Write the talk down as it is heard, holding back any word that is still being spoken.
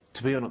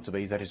To be or not to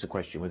be, that is the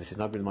question. Whether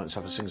nobody might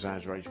suffer 6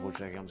 hours rage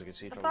watching their gums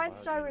against each A other.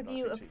 5-star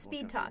review of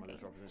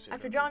Speedtalking,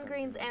 after John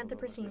Green's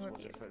Anthropocene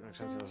review.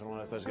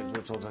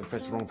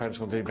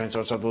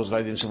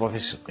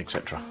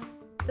 Etc.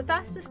 The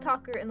fastest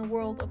talker in the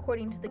world,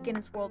 according to the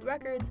Guinness World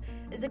Records,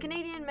 is a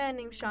Canadian man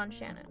named Sean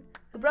Shannon,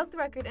 who broke the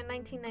record in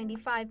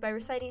 1995 by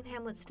reciting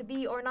Hamlet's to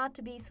be or not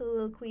to be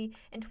soliloquy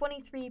in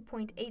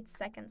 23.8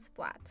 seconds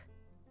flat.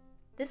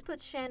 This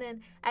puts Shannon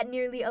at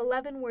nearly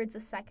 11 words a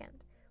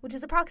second, which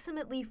is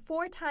approximately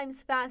 4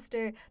 times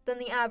faster than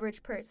the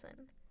average person.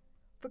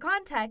 For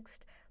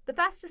context, the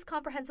fastest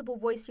comprehensible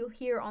voice you'll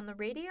hear on the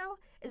radio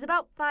is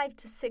about 5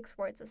 to 6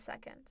 words a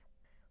second.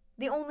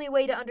 The only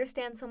way to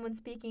understand someone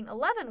speaking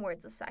 11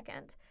 words a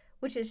second,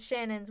 which is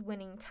Shannon's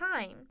winning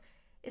time,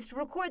 is to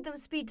record them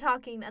speed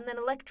talking and then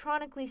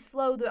electronically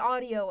slow the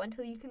audio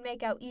until you can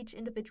make out each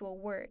individual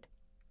word.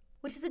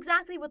 Which is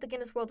exactly what the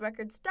Guinness World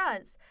Records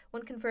does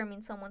when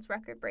confirming someone's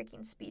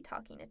record-breaking speed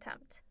talking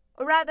attempt.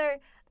 Or rather,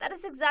 that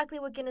is exactly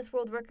what Guinness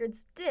World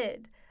Records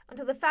did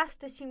until the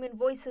fastest human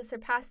voices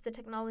surpassed the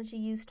technology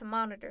used to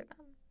monitor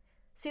them.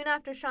 Soon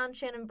after Sean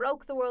Shannon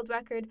broke the world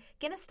record,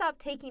 Guinness stopped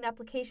taking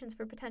applications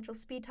for potential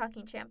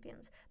speed-talking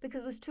champions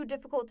because it was too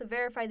difficult to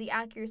verify the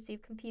accuracy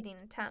of competing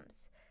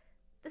attempts.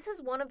 This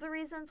is one of the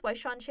reasons why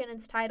Sean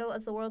Shannon's title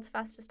as the world's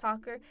fastest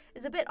talker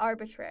is a bit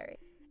arbitrary.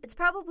 It's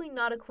probably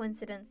not a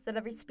coincidence that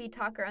every speed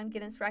talker on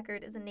Guinness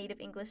record is a native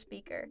English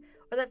speaker,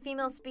 or that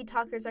female speed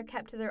talkers are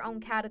kept to their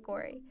own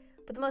category.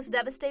 But the most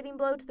devastating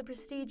blow to the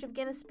prestige of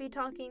Guinness speed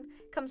talking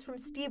comes from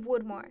Steve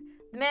Woodmore,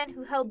 the man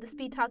who held the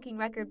speed talking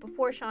record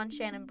before Sean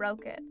Shannon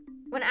broke it.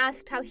 When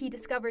asked how he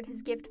discovered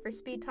his gift for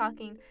speed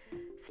talking,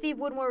 Steve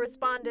Woodmore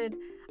responded,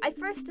 "I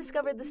first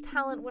discovered this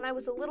talent when I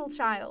was a little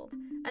child,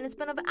 and it's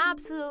been of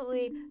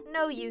absolutely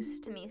no use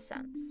to me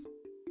since."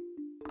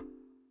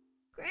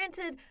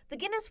 Granted, the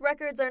Guinness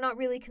records are not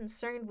really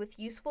concerned with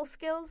useful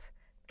skills.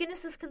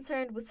 Guinness is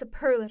concerned with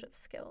superlative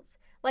skills,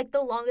 like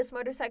the longest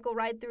motorcycle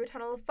ride through a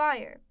tunnel of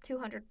fire,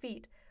 200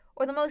 feet,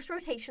 or the most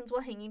rotations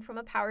while hanging from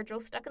a power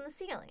drill stuck in the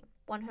ceiling,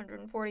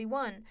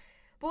 141.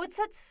 But what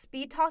sets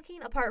speed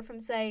talking apart from,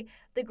 say,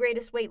 the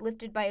greatest weight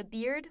lifted by a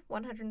beard,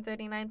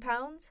 139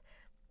 pounds,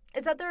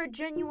 is that there are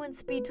genuine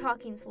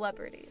speed-talking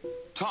celebrities.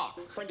 Talk.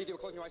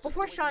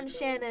 Before Sean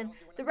Shannon,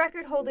 the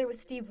record holder was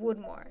Steve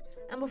Woodmore,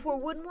 and before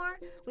Woodmore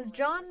was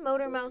John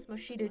Motormouth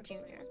Moshida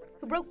Jr.,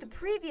 who broke the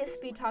previous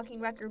speed-talking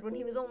record when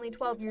he was only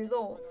 12 years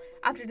old,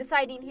 after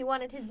deciding he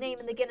wanted his name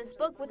in the Guinness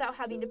Book without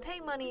having to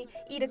pay money,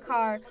 eat a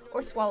car,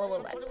 or swallow a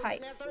lead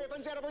pipe.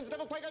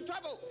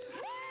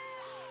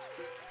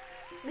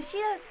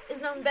 Moshida is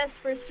known best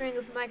for a string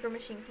of Micro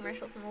Machine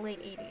commercials in the late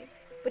 80s,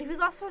 but he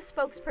was also a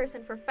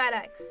spokesperson for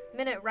FedEx,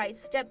 Minute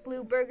Rice,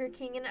 JetBlue, Burger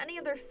King, and any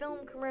other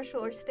film,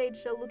 commercial, or stage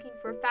show looking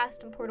for a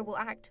fast and portable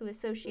act to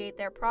associate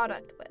their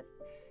product with.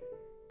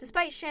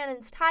 Despite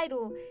Shannon's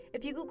title,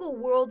 if you Google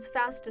world's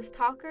fastest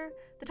talker,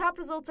 the top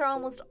results are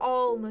almost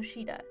all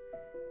Moshida.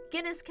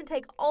 Guinness can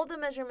take all the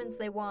measurements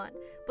they want,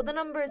 but the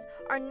numbers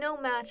are no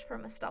match for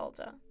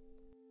nostalgia.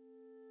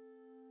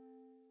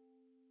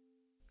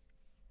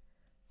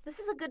 This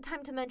is a good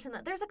time to mention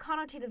that there's a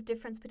connotative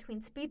difference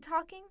between speed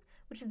talking,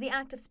 which is the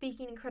act of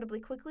speaking incredibly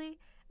quickly,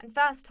 and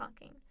fast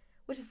talking,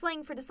 which is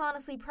slang for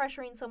dishonestly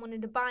pressuring someone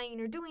into buying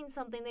or doing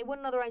something they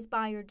wouldn't otherwise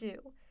buy or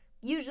do,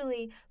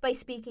 usually by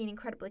speaking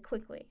incredibly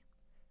quickly.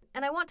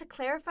 And I want to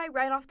clarify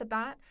right off the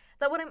bat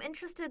that what I'm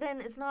interested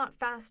in is not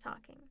fast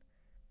talking,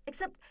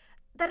 except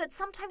that it's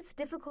sometimes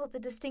difficult to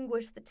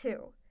distinguish the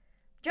two.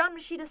 John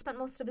Moshida spent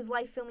most of his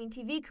life filming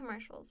TV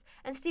commercials,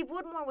 and Steve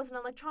Woodmore was an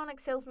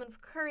electronics salesman for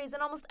Currys,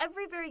 and almost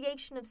every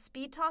variation of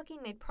speed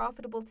talking made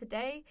profitable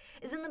today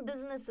is in the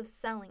business of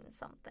selling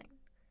something.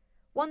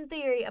 One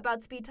theory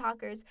about speed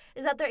talkers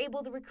is that they're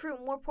able to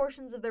recruit more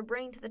portions of their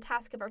brain to the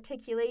task of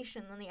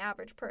articulation than the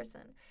average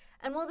person.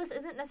 And while this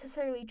isn't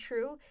necessarily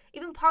true,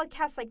 even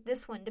podcasts like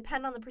this one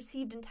depend on the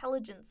perceived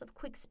intelligence of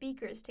quick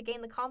speakers to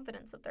gain the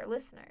confidence of their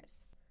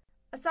listeners.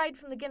 Aside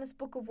from the Guinness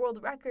Book of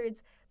World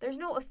Records, there's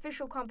no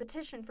official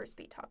competition for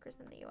speed talkers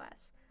in the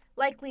US,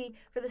 likely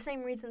for the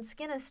same reason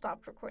Guinness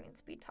stopped recording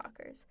speed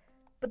talkers.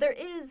 But there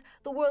is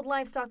the World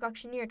Livestock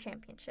Auctioneer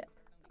Championship,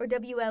 or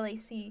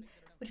WLAC,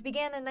 which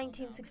began in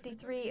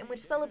 1963 and which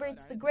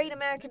celebrates the great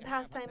American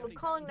pastime of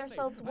calling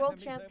ourselves world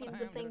champions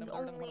of things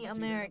only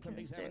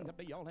Americans do.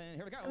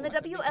 And the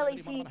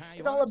WLAC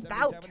is all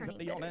about turning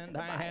bidders into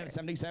buyers.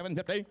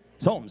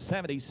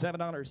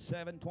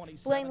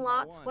 Blaine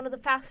Lotz, one of the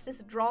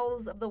fastest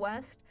drawls of the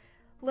West,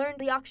 learned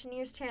the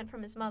auctioneer's chant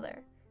from his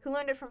mother, who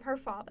learned it from her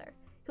father,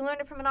 who learned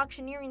it from an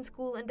auctioneering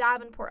school in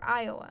Davenport,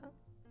 Iowa.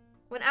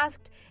 When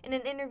asked in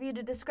an interview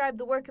to describe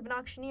the work of an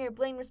auctioneer,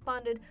 Blaine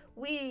responded,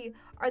 "We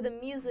are the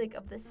music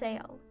of the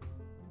sale."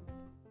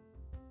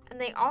 And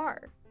they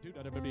are.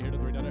 Give me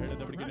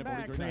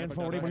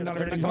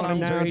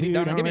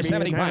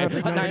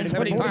 75,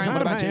 975.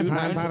 What about you?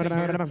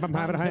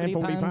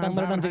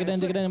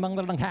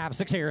 975, half,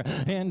 6 here,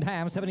 and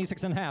half,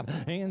 76 and half,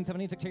 and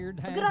 76 here.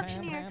 A good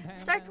auctioneer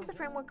starts with a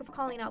framework of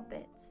calling out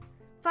bids.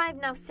 5,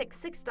 now 6,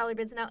 $6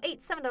 bids, now 8,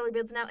 $7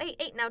 bids, now 8,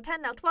 8, now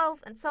 10, now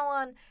 12, and so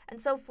on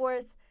and so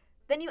forth.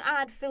 Then you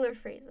add filler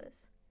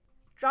phrases.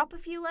 Drop a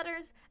few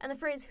letters, and the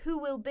phrase "who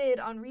will bid"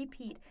 on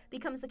repeat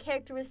becomes the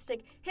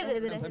characteristic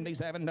speeding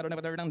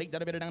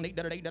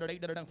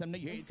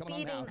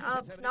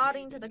up,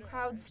 nodding to the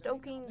crowd,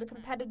 stoking the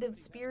competitive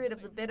spirit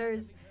of the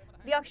bidders.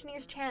 The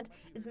auctioneer's chant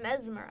is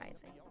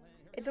mesmerizing.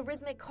 It's a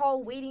rhythmic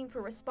call waiting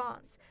for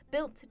response,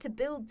 built to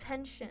build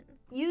tension.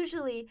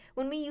 Usually,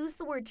 when we use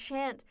the word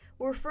chant,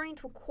 we're referring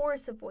to a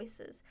chorus of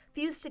voices,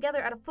 fused together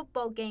at a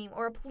football game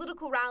or a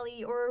political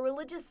rally or a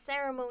religious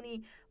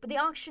ceremony, but the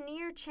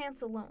auctioneer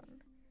chants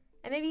alone.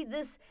 And maybe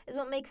this is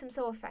what makes him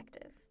so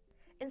effective.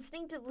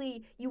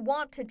 Instinctively, you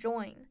want to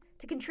join,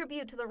 to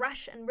contribute to the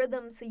rush and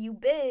rhythm, so you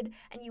bid,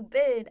 and you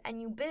bid, and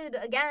you bid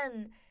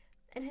again.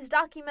 In his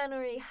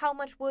documentary, How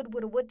Much Wood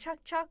Would a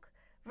Woodchuck Chuck?,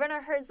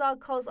 Werner Herzog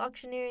calls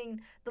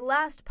auctioneering the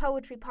last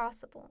poetry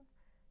possible,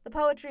 the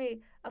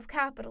poetry of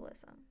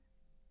capitalism.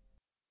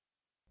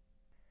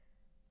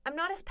 I'm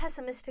not as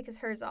pessimistic as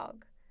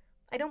Herzog.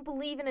 I don't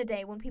believe in a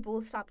day when people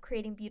will stop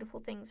creating beautiful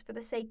things for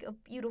the sake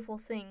of beautiful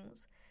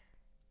things.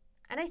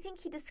 And I think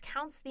he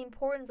discounts the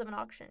importance of an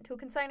auction to a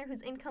consignor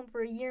whose income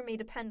for a year may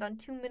depend on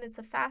 2 minutes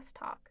of fast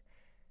talk.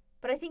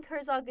 But I think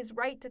Herzog is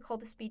right to call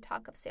the speed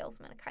talk of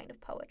salesmen a kind of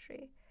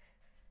poetry.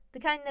 The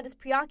kind that is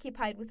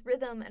preoccupied with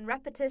rhythm and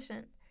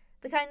repetition,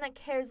 the kind that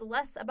cares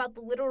less about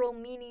the literal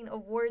meaning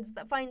of words,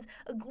 that finds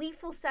a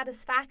gleeful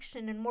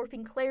satisfaction in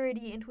morphing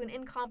clarity into an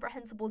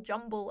incomprehensible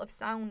jumble of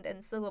sound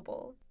and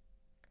syllable.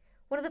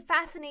 One of the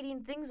fascinating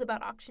things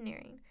about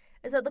auctioneering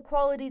is that the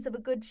qualities of a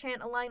good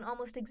chant align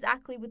almost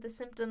exactly with the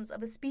symptoms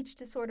of a speech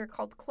disorder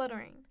called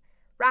cluttering.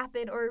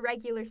 Rapid or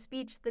irregular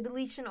speech, the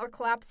deletion or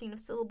collapsing of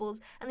syllables,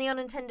 and the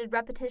unintended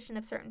repetition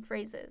of certain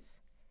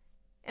phrases.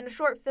 In a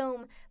short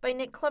film by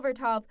Nick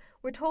Clevertov,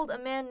 we're told a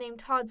man named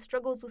Todd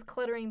struggles with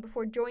cluttering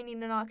before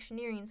joining an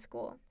auctioneering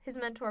school, his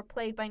mentor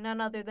played by none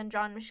other than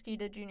John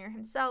Moschitta Jr.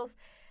 himself,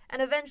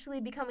 and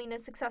eventually becoming a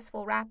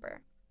successful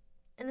rapper.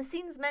 In the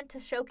scenes meant to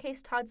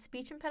showcase Todd's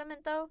speech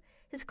impediment, though,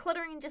 his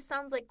cluttering just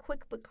sounds like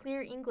quick but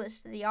clear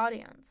English to the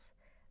audience.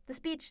 The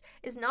speech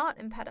is not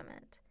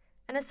impediment.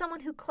 And as someone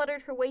who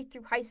cluttered her way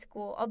through high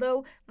school,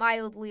 although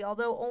mildly,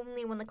 although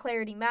only when the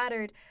clarity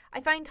mattered,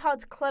 I find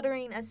Todd's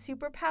cluttering as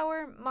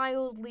superpower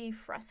mildly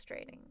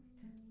frustrating.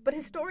 But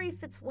his story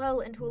fits well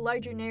into a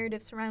larger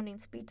narrative surrounding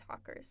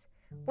Speedtalkers,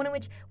 one in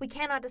which we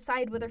cannot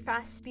decide whether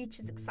fast speech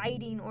is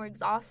exciting or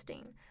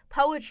exhausting,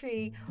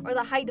 poetry or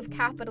the height of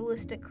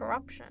capitalistic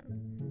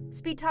corruption.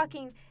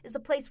 Speed-talking is the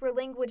place where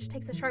language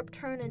takes a sharp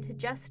turn into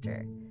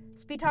gesture.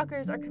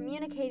 Speedtalkers are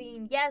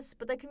communicating, yes,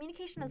 but their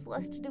communication has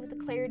less to do with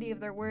the clarity of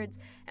their words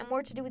and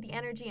more to do with the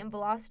energy and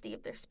velocity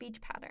of their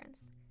speech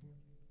patterns.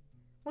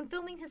 When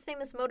filming his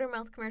famous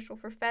Motormouth commercial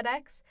for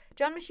FedEx,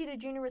 John Moschitta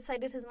Jr.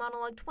 recited his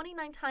monologue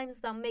 29 times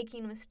without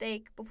making a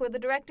mistake before the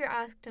director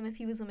asked him if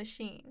he was a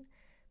machine.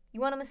 "You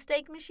want a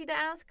mistake?" Moschitta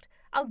asked.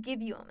 "I'll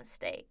give you a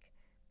mistake."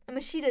 And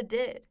Moschitta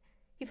did.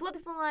 He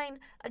flips the line,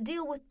 "A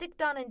deal with Dick,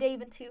 Don, and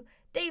Dave," into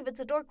 "David's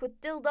a dork with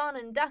Dill, Don,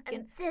 and Duck,"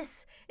 and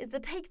this is the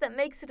take that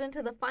makes it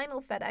into the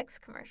final FedEx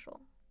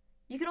commercial.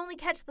 You can only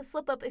catch the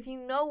slip-up if you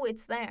know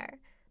it's there.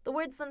 The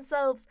words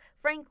themselves,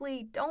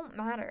 frankly, don't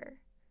matter.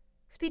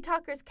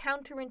 Speedtalkers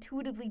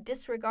counterintuitively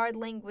disregard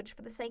language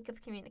for the sake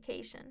of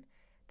communication.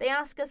 They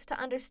ask us to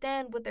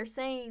understand what they're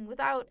saying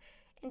without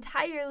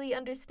entirely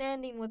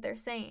understanding what they're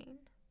saying.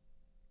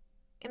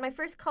 In my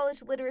first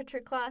college literature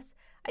class,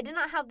 I did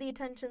not have the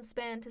attention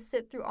span to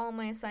sit through all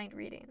my assigned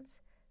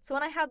readings. So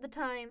when I had the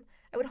time,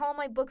 I would haul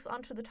my books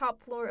onto the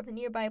top floor of a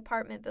nearby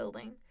apartment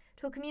building,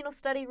 to a communal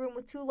study room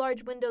with 2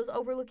 large windows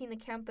overlooking the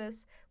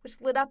campus, which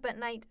lit up at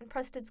night and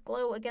pressed its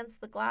glow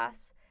against the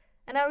glass,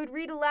 and I would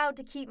read aloud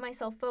to keep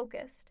myself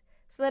focused,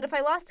 so that if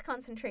I lost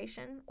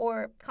concentration,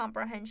 or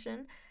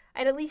comprehension,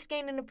 I'd at least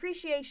gain an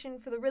appreciation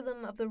for the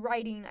rhythm of the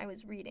writing I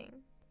was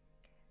reading.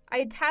 I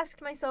had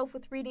tasked myself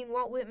with reading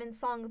Walt Whitman's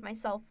Song of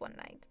Myself one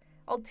night,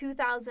 all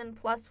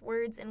 2,000+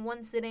 words in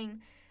one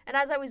sitting, and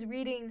as I was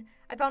reading,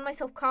 I found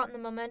myself caught in the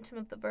momentum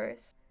of the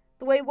verse,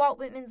 the way Walt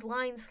Whitman's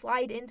lines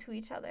slide into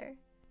each other.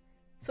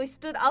 So I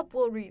stood up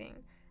while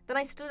reading, then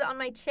I stood on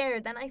my chair,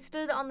 then I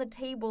stood on the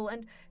table,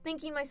 and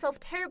thinking myself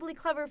terribly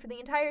clever for the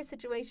entire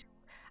situation,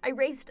 I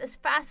raced as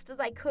fast as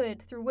I could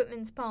through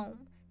Whitman's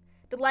poem,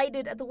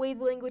 delighted at the way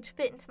the language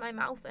fit into my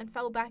mouth and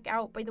fell back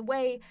out, by the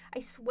way, I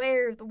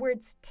swear, the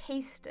words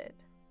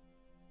tasted.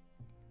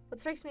 What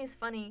strikes me as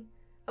funny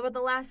about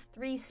the last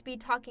 3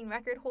 speed-talking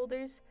record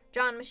holders,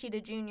 John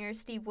Moschitta Jr.,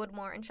 Steve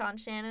Woodmore, and Sean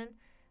Shannon,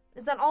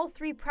 is that all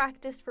 3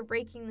 practiced for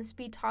breaking the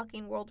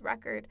speed-talking world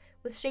record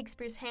with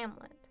Shakespeare's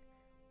Hamlet,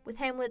 with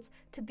Hamlet's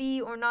to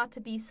be or not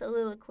to be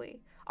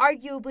soliloquy,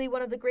 arguably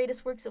one of the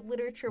greatest works of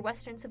literature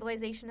Western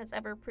civilization has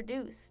ever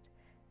produced.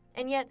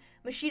 And yet,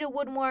 Moschitta,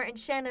 Woodmore, and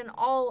Shannon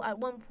all at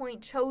one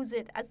point chose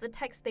it as the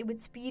text they would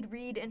speed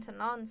read into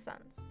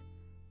nonsense.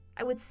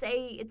 I would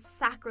say it's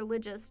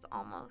sacrilegious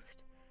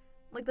almost,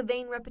 like the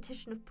vain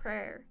repetition of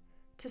prayer,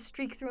 to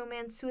streak through a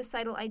man's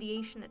suicidal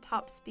ideation at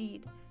top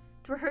speed,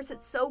 to rehearse it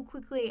so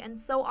quickly and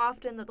so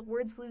often that the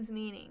words lose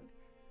meaning.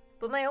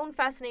 But my own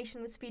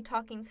fascination with speed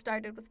talking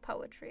started with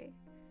poetry.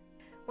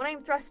 When I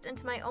am thrust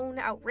into my own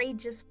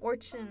outrageous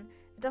fortune,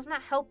 it does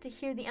not help to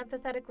hear the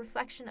empathetic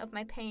reflection of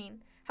my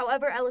pain,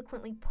 however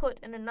eloquently put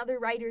in another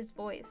writer's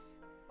voice.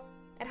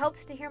 It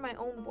helps to hear my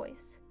own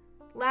voice,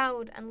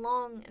 loud and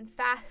long and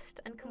fast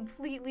and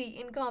completely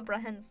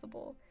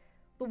incomprehensible.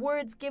 The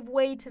words give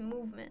way to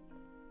movement.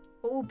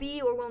 What will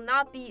be or will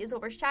not be is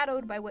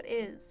overshadowed by what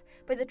is,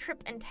 by the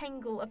trip and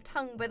tangle of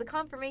tongue, by the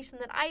confirmation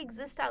that I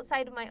exist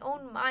outside of my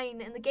own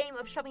mind in the game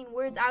of shoving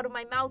words out of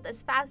my mouth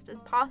as fast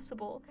as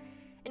possible.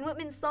 In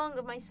Whitman's song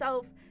of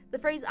myself, the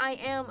phrase I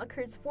am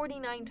occurs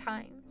 49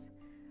 times.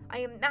 I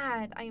am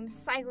mad, I am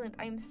silent,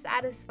 I am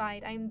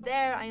satisfied, I am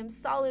there, I am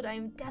solid, I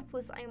am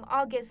deathless, I am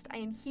August, I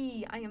am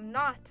he, I am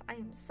not, I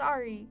am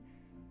sorry.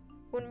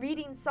 When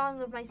reading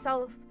Song of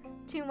Myself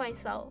to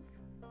myself,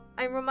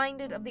 I am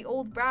reminded of the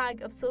old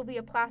brag of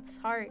Sylvia Plath's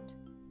heart.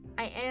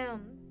 I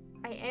am,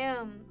 I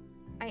am,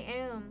 I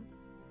am.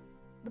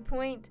 The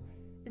point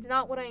is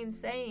not what I am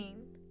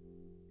saying.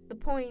 The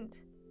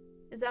point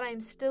is that I am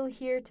still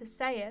here to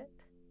say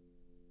it.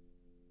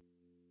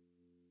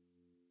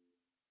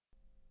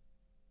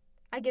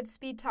 I give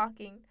Speed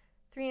Talking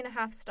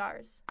 3.5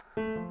 stars.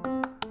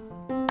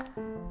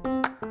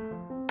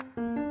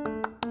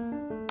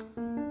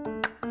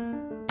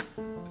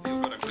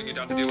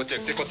 Down to deal with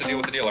Dick. Dick, what's the deal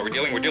with the deal? Are we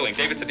dealing? We're dealing.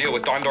 David's a deal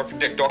with Don, Dork, and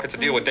Dick. Dork, it's a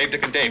deal with Dave,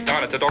 Dick, and Dave.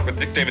 Don, it's a Dork with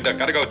Dick, David, Dick.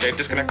 Gotta go, Dave.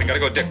 Disconnecting. Gotta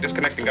go, Dick.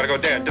 Disconnecting. Gotta go,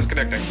 Dan.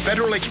 Disconnecting.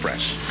 Federal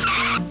Express.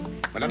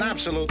 But it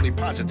absolutely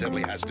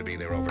positively has to be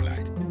there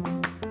overnight.